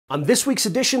On this week's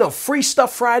edition of Free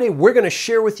Stuff Friday, we're going to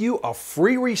share with you a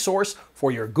free resource for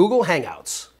your Google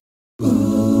Hangouts.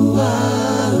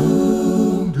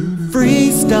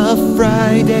 Free Stuff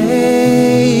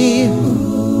Friday.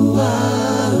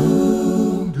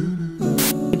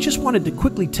 I just wanted to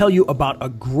quickly tell you about a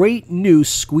great new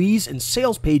squeeze and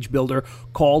sales page builder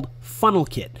called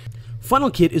FunnelKit.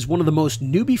 FunnelKit is one of the most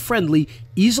newbie-friendly,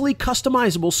 easily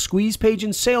customizable squeeze page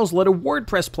and sales letter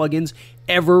WordPress plugins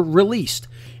ever released.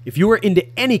 If you are into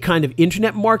any kind of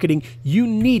internet marketing, you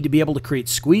need to be able to create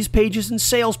squeeze pages and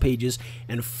sales pages,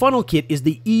 and FunnelKit is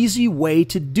the easy way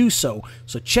to do so.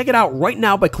 So check it out right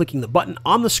now by clicking the button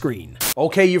on the screen.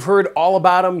 Okay, you've heard all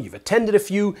about them, you've attended a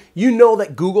few, you know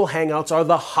that Google Hangouts are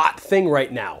the hot thing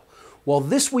right now. Well,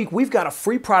 this week we've got a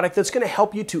free product that's going to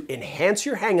help you to enhance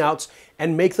your Hangouts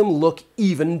and make them look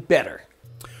even better.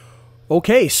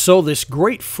 Okay, so this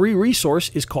great free resource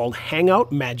is called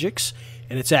HangoutMagix,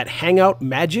 and it's at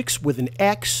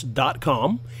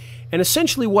HangoutMagix.com. And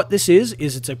essentially what this is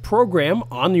it's a program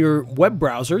on your web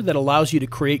browser that allows you to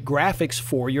create graphics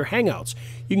for your Hangouts.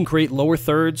 You can create lower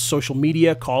thirds, social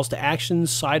media, calls to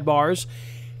actions, sidebars,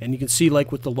 and you can see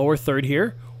like with the lower third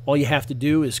here, all you have to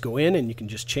do is go in and you can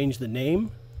just change the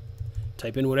name,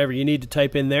 type in whatever you need to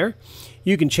type in there.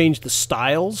 You can change the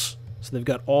styles, so they've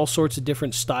got all sorts of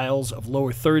different styles of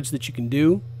lower thirds that you can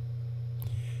do.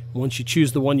 Once you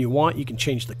choose the one you want, you can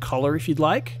change the color if you'd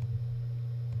like.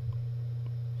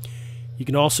 You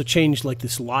can also change like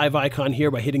this live icon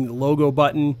here by hitting the logo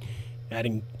button,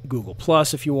 adding Google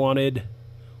Plus if you wanted.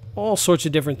 All sorts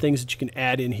of different things that you can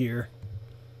add in here.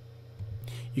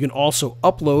 You can also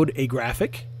upload a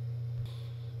graphic.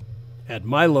 Add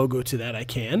my logo to that I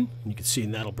can. And you can see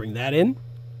and that'll bring that in.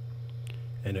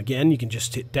 And again, you can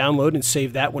just hit download and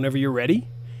save that whenever you're ready.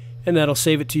 And that'll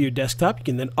save it to your desktop. You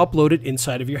can then upload it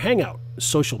inside of your Hangout.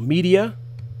 Social media.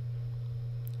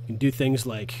 You can do things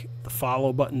like the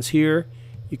follow buttons here.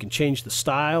 You can change the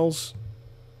styles.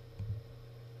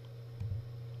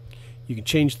 You can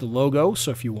change the logo. So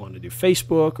if you want to do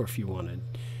Facebook or if you want to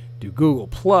do Google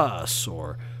Plus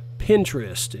or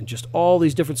Pinterest and just all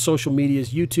these different social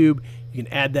medias, YouTube, you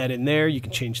can add that in there. You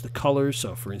can change the colors.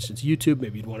 So for instance, YouTube,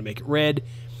 maybe you'd want to make it red.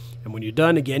 And when you're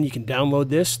done, again, you can download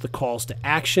this, the calls to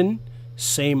action,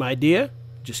 same idea,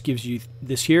 just gives you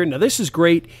this here. Now this is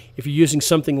great if you're using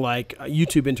something like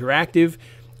YouTube Interactive.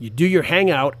 You do your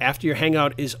Hangout, after your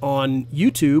Hangout is on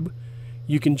YouTube,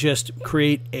 you can just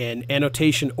create an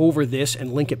annotation over this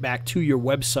and link it back to your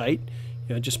website,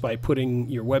 you know, just by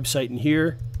putting your website in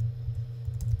here.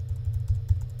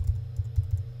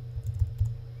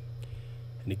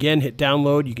 And again, hit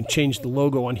download. You can change the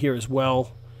logo on here as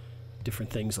well.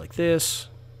 Different things like this.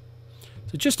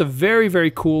 So just a very, very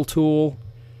cool tool.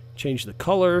 Change the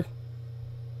color.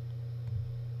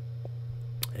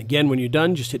 Again, when you're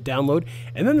done, just hit download.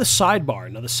 And then the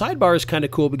sidebar. Now the sidebar is kind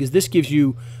of cool because this gives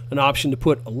you an option to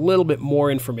put a little bit more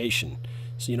information.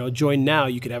 So, you know, join now.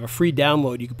 You could have a free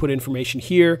download. You could put information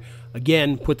here.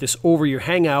 Again, put this over your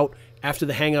Hangout. After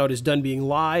the Hangout is done being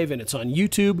live and it's on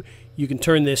YouTube, you can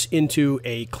turn this into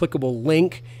a clickable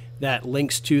link that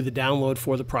links to the download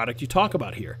for the product you talk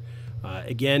about here.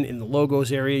 Again, in the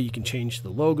logos area, you can change the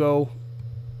logo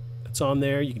that's on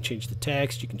there. You can change the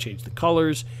text. You can change the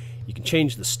colors. You can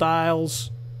change the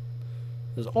styles.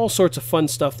 There's all sorts of fun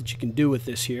stuff that you can do with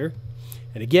this here.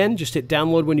 And again, just hit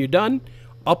download when you're done.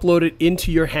 Upload it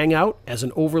into your Hangout as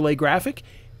an overlay graphic.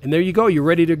 And there you go. You're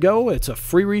ready to go. It's a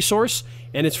free resource.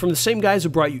 And it's from the same guys who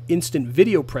brought you Instant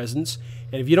Video Presence.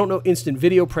 And if you don't know Instant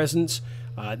Video Presence,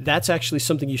 that's actually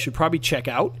something you should probably check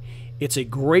out. It's a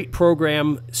great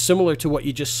program similar to what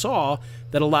you just saw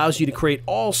that allows you to create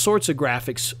all sorts of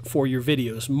graphics for your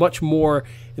videos, much more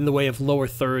in the way of lower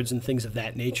thirds and things of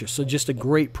that nature. So just a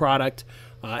great product,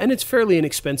 and it's fairly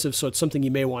inexpensive, so it's something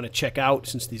you may want to check out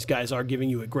since these guys are giving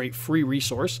you a great free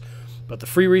resource. But the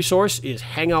free resource is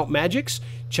HangoutMagix.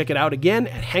 Check it out again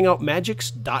at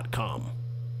HangoutMagix.com.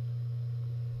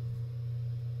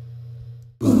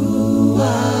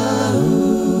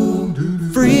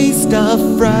 Free Stuff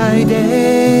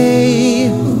Friday.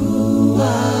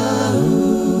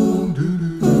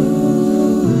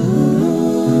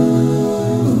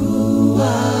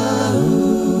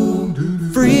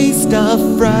 Free Stuff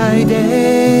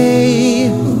Friday.